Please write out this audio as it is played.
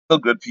Hello,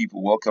 great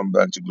people. Welcome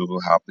back to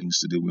Global Happenings.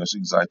 Today, we are so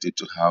excited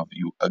to have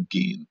you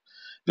again.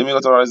 The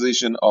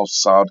militarization of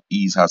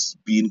Southeast has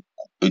been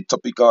a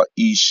topical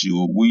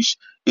issue which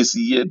is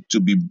yet to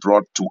be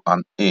brought to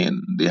an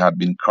end. They had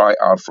been cried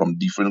out from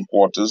different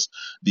quarters,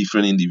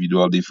 different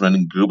individual,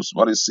 different groups,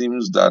 but it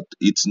seems that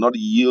it's not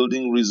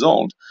yielding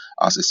result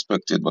as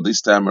expected. But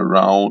this time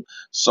around,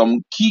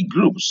 some key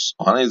groups,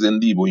 Ohaneze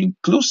and Ndigbo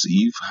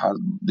inclusive, have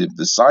they've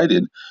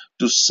decided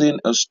to send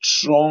a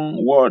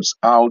strong words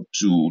out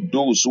to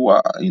those who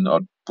are in a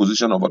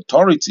position of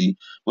authority,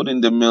 both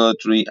in the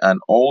military and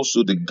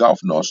also the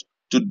governors,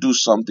 to do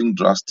something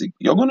drastic.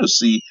 You're going to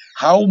see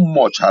how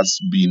much has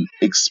been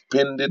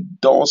expended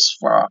thus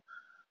far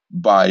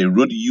by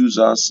road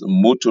users,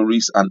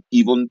 motorists, and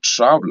even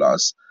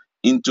travelers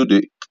into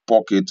the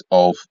pocket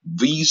of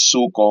these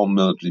so-called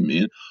military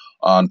men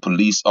and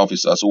police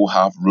officers who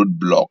have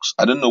roadblocks.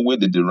 I don't know where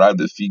they derive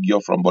the figure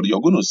from, but you're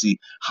going to see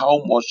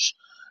how much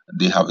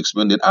they have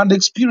expended and the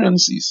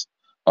experiences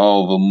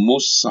of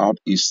most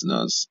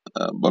Southeasterners.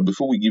 But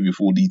before we give you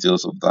full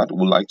details of that, we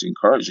would like to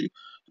encourage you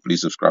to please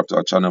subscribe to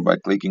our channel by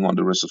clicking on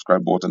the red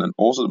subscribe button and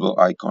also the bell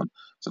icon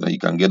so that you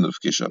can get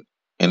notification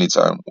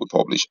anytime we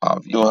publish our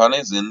video.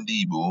 Ohaneze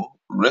Ndigbo,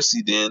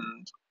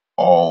 resident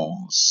of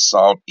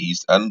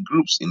Southeast, and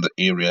groups in the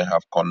area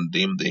have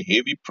condemned the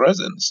heavy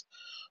presence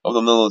of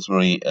the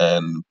military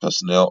and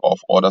personnel of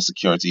other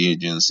security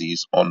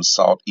agencies on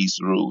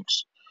Southeast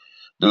roads.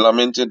 They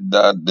lamented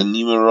that the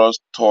numerous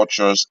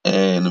tortures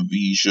and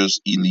vicious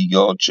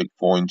illegal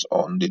checkpoints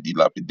on the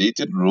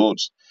dilapidated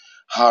roads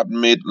had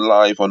made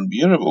life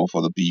unbearable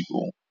for the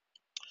people.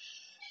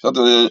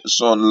 Saturday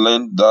Sun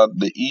learned that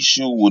the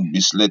issue would be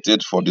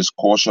slated for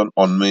discussion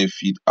on May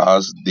 5th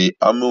as the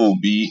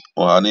Amobi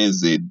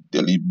Ohaneze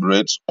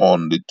deliberates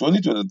on the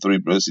 2023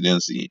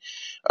 presidency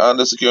and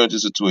the security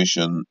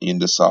situation in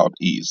the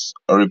southeast.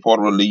 A report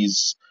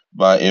released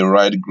by a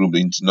right group,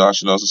 the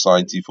International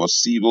Society for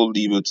Civil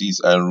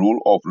Liberties and Rule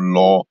of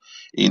Law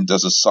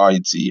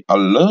Inter-Society,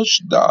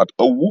 alleged that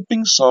a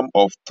whopping sum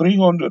of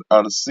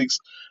 306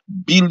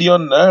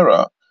 billion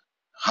naira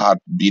had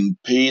been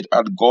paid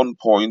at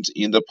gunpoint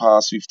in the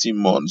past 15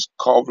 months,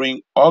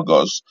 covering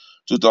August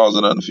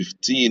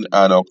 2015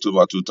 and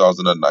October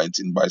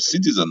 2019 by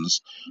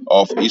citizens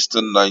of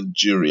eastern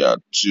Nigeria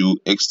to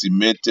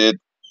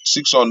estimated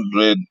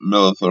 600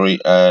 military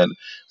and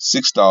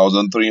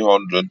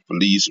 6,300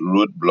 police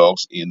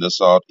roadblocks in the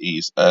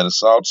southeast and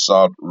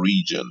south-south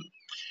region.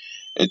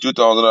 A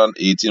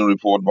 2018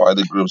 report by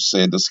the group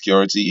said the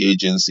security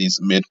agencies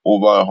made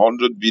over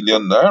 100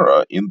 billion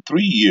naira in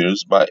 3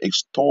 years by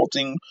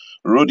extorting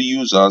road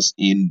users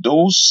in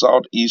those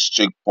southeast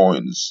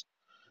checkpoints.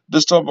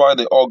 Disturbed by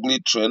the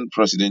ugly trend,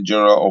 President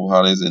General of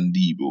Ohaneze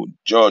Ndigbo,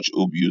 George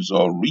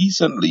Obiuzo,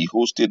 recently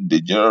hosted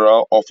the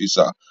General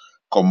Officer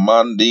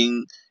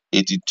commanding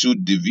 82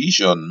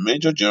 Division,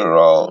 Major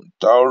General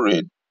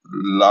Taure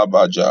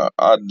Labaja,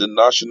 at the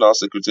National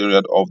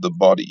Secretariat of the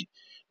body.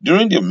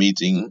 During their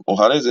meeting,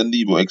 Ohaneze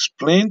Ndigbo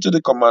explained to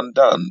the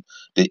commandant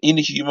the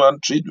inhuman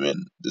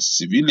treatment the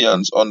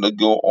civilians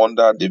undergo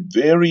under the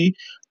very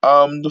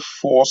armed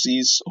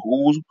forces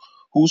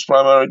whose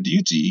primary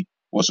duty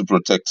was to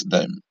protect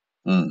them.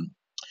 Hmm.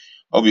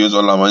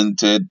 Obviously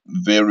lamented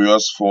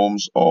various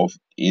forms of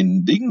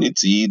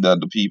indignity that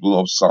the people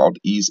of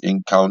Southeast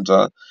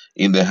encounter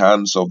in the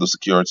hands of the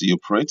security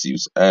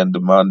operatives and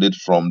demanded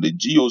from the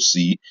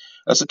GOC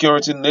a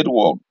security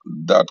network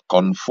that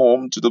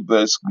conformed to the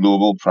best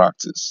global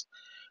practice.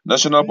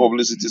 National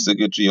Publicity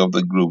Secretary of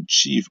the group,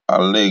 Chief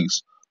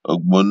Alex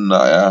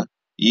Ogbonnaya,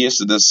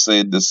 yesterday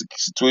said the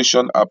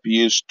situation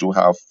appears to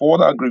have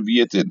further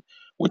aggravated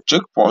with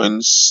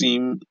checkpoints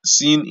seen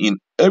in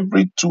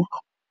every two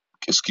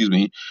excuse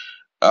me,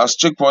 as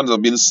checkpoints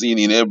have been seen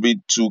in every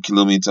 2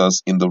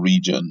 kilometers in the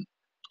region.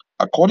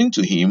 According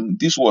to him,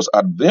 this was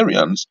at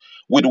variance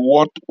with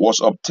what was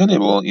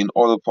obtainable in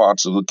other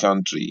parts of the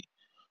country.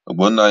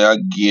 Ogbonnaya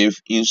gave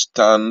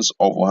instance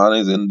of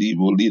Ohaneze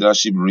Ndigbo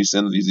leadership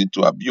recent visit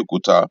to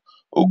Abeokuta,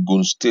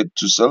 Ogun State,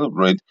 to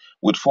celebrate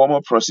with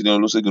former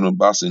President Olusegun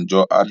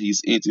Obasanjo at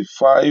his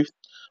 85th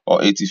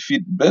or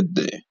 85th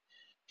birthday.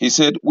 He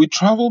said, "We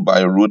traveled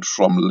by road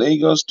from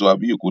Lagos to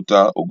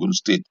Abeokuta, Ogun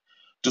State,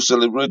 to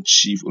celebrate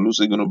Chief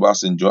Olusegun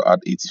Obasanjo at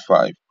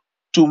 85.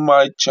 To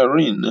my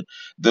chagrin,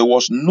 there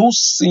was no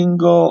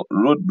single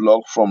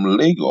roadblock from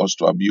Lagos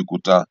to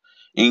Abeokuta.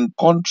 In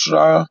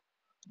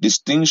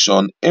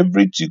contradistinction,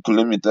 every 2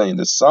 kilometers in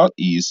the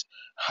southeast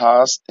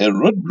has a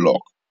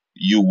roadblock.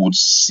 You would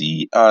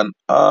see an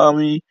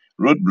army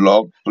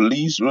roadblock,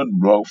 police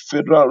roadblock,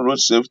 federal road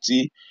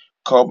safety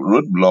corps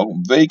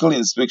roadblock, vehicle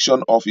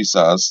inspection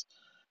officers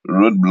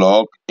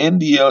roadblock,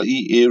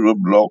 NDLEA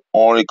roadblock,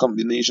 or a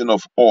combination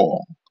of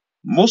all.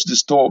 Most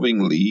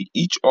disturbingly,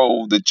 each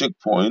of the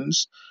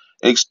checkpoints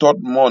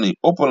extort money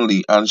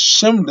openly and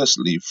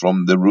shamelessly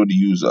from the road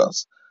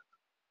users.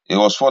 It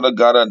was further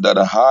gathered that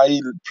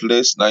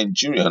high-placed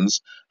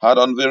Nigerians had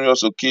on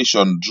various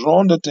occasions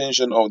drawn the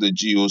attention of the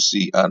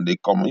GOC and the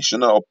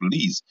Commissioner of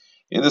Police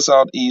in the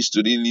Southeast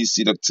to the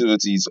illicit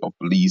activities of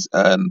police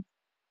and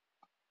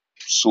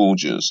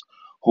soldiers,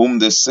 whom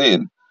they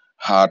said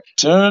had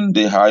turned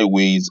the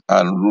highways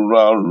and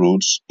rural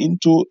roads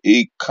into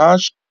a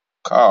cash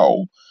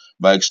cow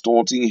by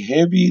extorting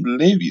heavy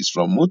levies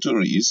from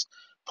motorists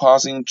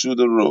passing through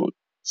the road.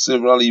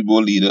 Several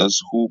Igbo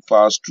leaders who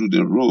passed through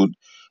the road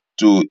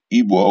to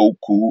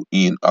Iboku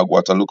in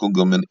Agwata local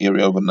government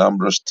area of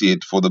Anambra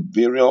State for the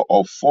burial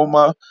of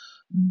former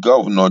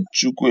Governor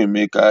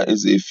Chukwuemeka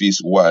Ezefis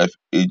wife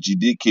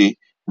Ejidike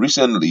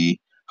recently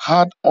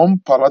had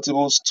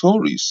unpalatable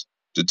stories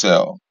to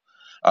tell.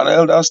 An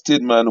elder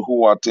statesman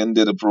who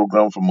attended a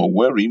program from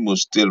Owerri, Imo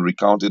State,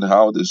 recounted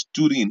how they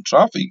stood in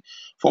traffic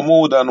for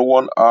more than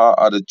 1 hour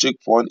at a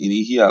checkpoint in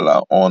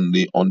Ihiala on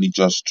the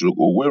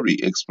Onitsha-Owerri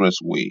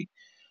Expressway.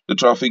 The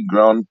traffic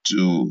ground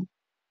to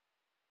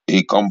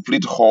a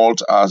complete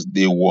halt as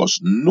there was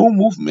no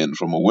movement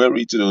from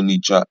Owerri to the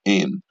Onitsha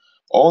end.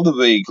 All the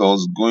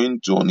vehicles going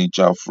to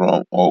Onitsha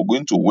from or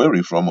going to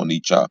Owerri from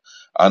Onitsha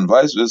and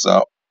vice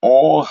versa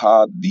all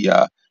had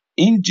their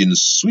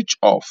engines switched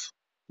off.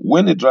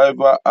 When the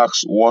driver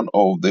asked one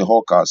of the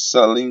hawkers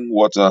selling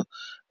water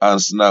and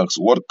snacks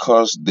what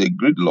caused the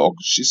gridlock,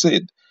 she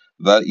said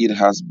that it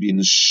has been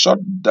shut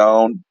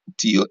down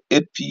till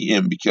 8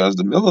 p.m. because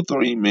the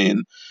military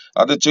men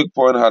at the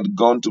checkpoint had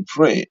gone to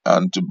pray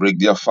and to break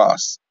their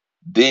fast.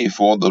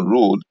 Therefore, the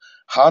road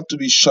had to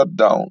be shut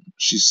down.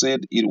 She said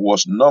it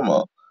was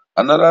normal.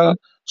 Another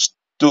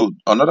told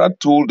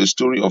the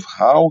story of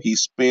how he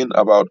spent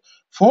about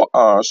 4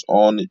 hours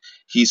on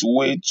his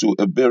way to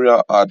a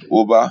burial at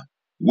Oba.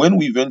 When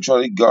we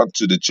eventually got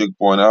to the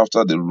checkpoint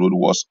after the road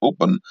was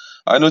open,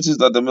 I noticed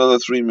that the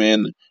military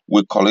men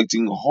were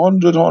collecting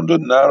 100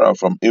 naira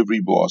from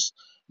every bus.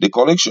 The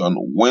collection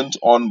went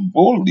on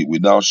boldly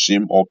without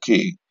shame or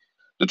care.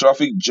 The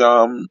traffic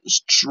jam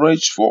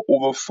stretched for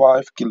over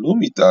 5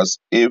 kilometers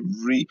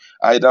every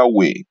either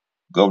way.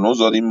 Governor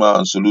Zodima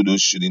and Soludo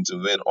should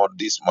intervene on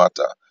this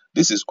matter.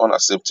 This is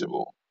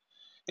unacceptable.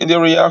 In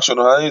their reaction,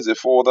 Ohaneze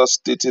further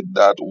stated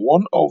that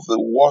one of the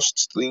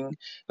worst things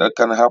that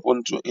can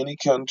happen to any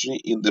country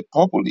in the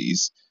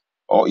populace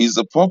or is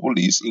the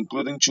populace,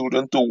 including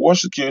children, to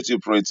watch security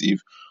operative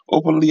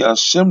openly and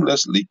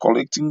shamelessly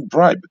collecting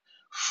bribe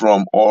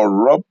from or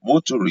rob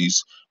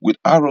motorists with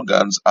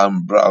arrogance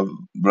and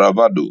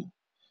bravado.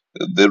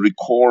 The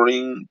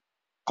recurring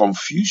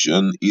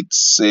confusion, it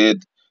said,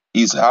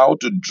 is how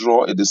to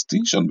draw a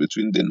distinction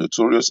between the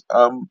notorious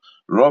armed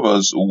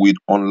robbers with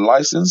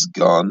unlicensed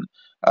gun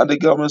and the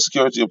government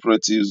security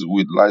operatives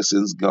with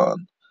licensed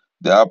gun.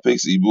 The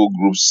Apex Igbo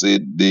group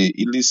said the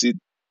illicit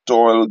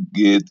toll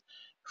gate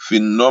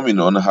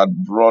phenomenon had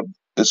brought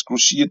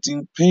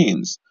excruciating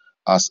pains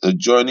as a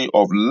journey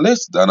of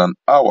less than an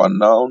hour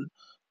now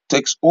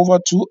takes over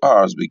 2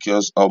 hours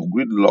because of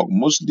gridlock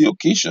mostly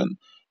occasioned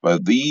by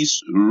these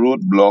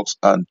roadblocks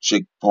and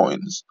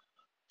checkpoints.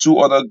 Two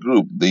other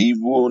groups, the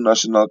Igbo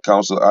National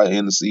Council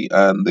 (INC)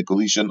 and the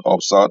Coalition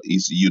of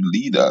Southeast Youth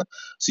Leader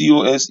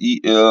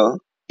 (COSELEYL),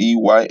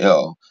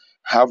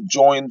 have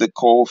joined the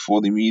call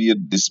for the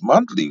immediate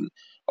dismantling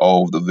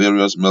of the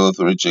various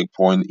military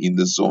checkpoints in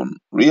the zone.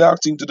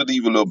 Reacting to the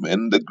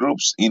development, the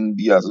groups in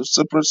their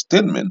separate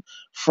statement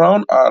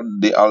frown at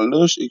the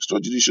alleged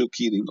extrajudicial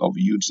killing of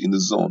youths in the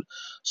zone,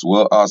 as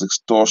well as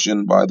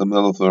extortion by the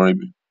military.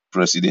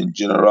 President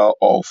General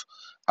of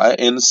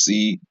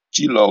INC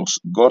Chilox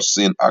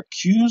Godson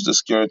accused the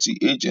security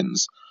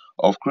agents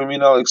of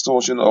criminal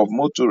extortion of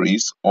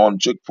motorists on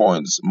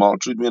checkpoints,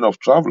 maltreatment of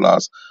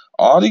travelers,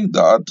 adding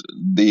that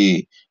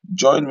the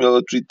joint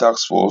military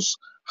task force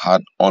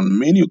had on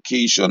many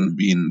occasions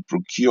been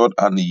procured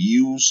and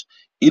used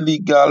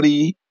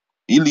illegally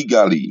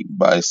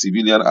by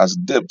civilians as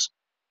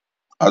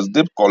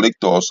debt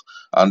collectors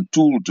and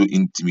tool to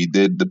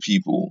intimidate the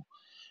people.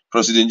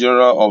 President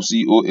General of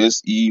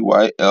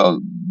COSEYL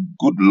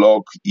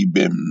Goodluck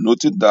Ibem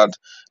noted that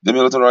the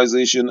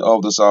militarization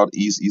of the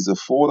Southeast is a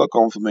further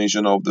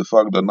confirmation of the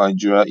fact that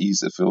Nigeria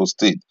is a failed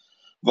state.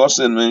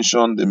 Godson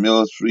mentioned the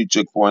military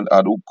checkpoint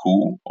at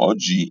Uku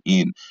Oji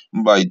in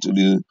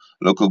Mbaituli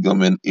local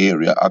government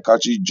area,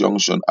 Akachi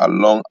Junction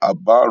along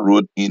Aba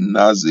Road in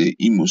Naze,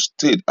 Imo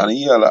State, and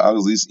Iyala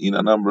axis in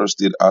Anambra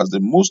State as the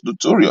most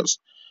notorious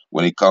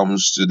when it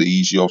comes to the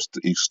issue of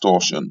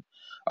extortion.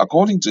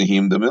 According to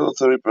him, the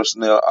military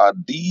personnel at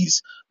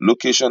these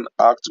locations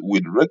act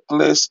with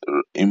reckless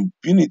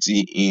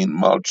impunity in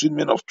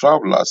maltreatment of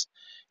travelers.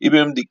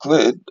 Ibem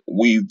declared,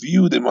 "We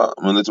view the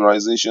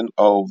militarization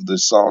of the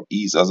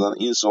Southeast as an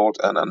insult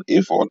and an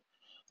effort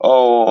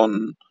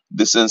on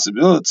the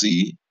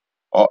sensibility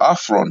or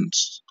affront."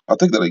 I'll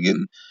take that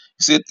again.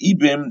 He said,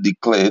 Ibem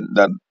declared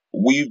that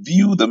we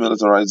view the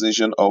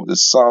militarization of the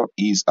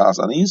Southeast as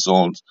an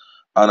insult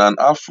and an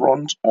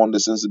affront on the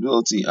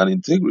sensibility and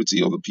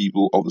integrity of the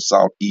people of the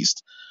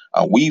Southeast,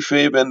 and we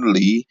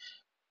fervently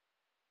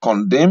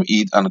condemn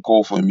it and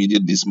call for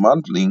immediate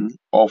dismantling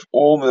of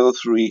all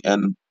military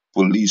and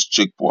police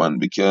checkpoints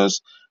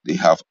because they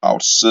have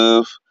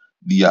outserved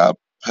their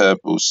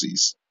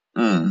purposes.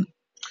 I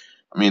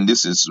mean,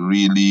 this is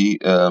really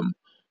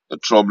a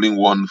troubling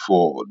one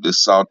for the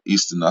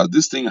Southeasterners.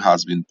 This thing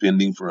has been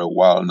pending for a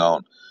while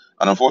now,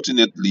 and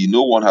unfortunately,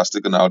 no one has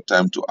taken out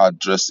time to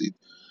address it.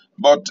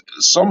 But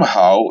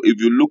somehow, if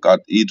you look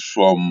at it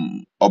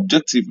from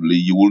objectively,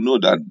 you will know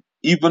that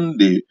even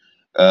the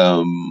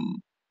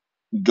um,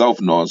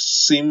 governors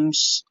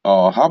seems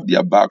have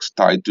their backs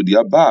tied to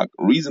their back.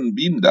 Reason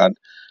being that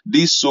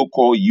these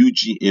so-called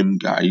UGM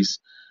guys,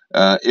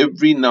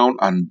 every now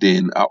and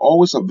then, are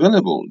always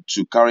available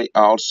to carry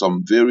out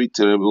some very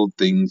terrible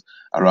things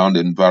around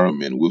the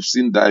environment. We've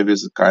seen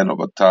diverse kind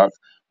of attack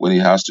when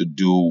it has to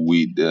do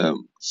with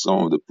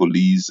some of the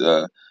police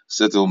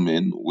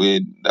settlement, where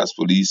that's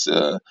police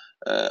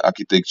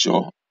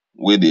architecture,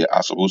 where they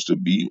are supposed to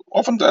be.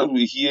 Oftentimes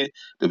we hear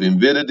they've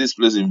invaded this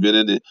place,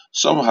 invaded it,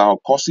 somehow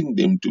causing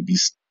them to be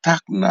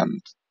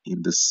stagnant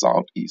in the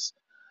southeast.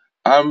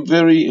 I'm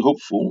very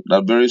hopeful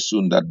that very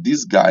soon that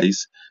these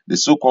guys, the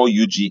so-called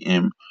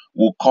UGM,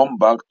 will come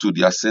back to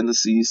their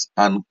senses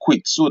and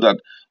quit so that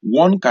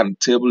one can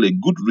table a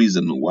good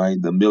reason why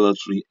the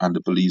military and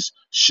the police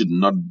should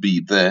not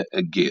be there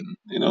again.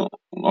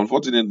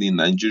 Unfortunately in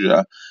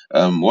Nigeria,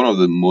 one of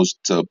the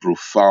most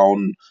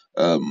profound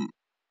um,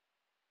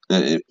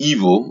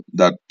 evil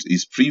that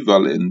is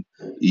prevalent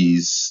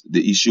is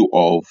the issue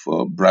of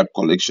bribe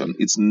collection.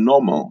 It's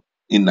normal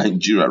in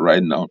Nigeria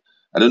right now.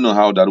 I don't know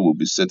how that will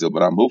be settled,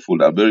 but I'm hopeful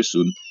that very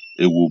soon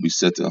it will be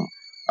settled.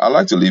 I'd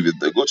like to leave it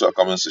there. Go to our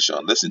comment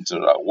section. Let's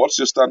interact. What's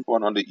your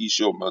standpoint on the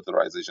issue of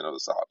militarization of the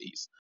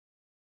Southeast?